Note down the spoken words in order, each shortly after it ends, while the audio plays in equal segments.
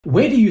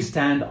Where do you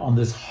stand on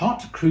this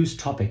hot cruise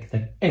topic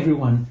that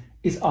everyone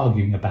is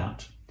arguing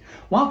about?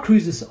 While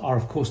cruises are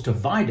of course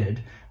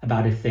divided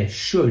about if there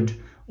should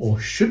or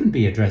shouldn't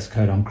be a dress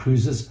code on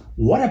cruises,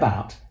 what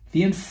about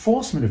the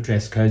enforcement of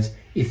dress codes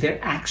if there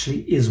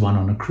actually is one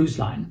on a cruise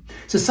line?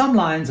 So some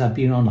lines I've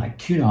been on, like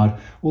Cunard,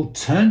 will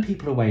turn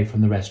people away from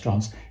the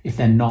restaurants if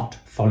they're not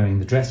following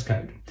the dress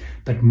code.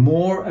 But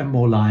more and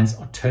more lines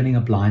are turning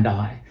a blind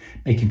eye,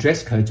 making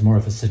dress codes more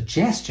of a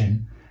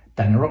suggestion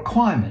than a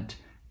requirement.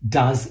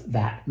 Does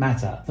that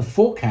matter? The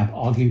Fore camp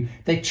argue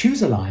they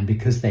choose a line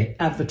because they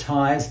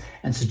advertise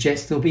and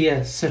suggest there'll be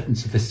a certain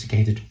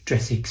sophisticated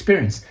dressy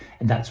experience,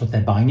 and that's what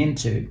they're buying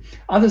into.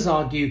 Others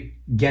argue,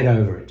 get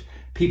over it.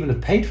 People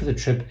have paid for the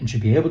trip and should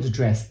be able to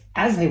dress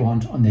as they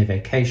want on their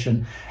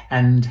vacation,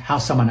 and how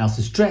someone else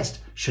is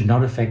dressed should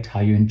not affect how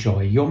you enjoy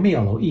your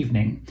meal or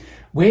evening.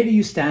 Where do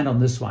you stand on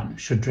this one?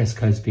 Should dress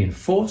codes be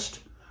enforced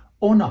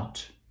or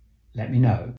not? Let me know.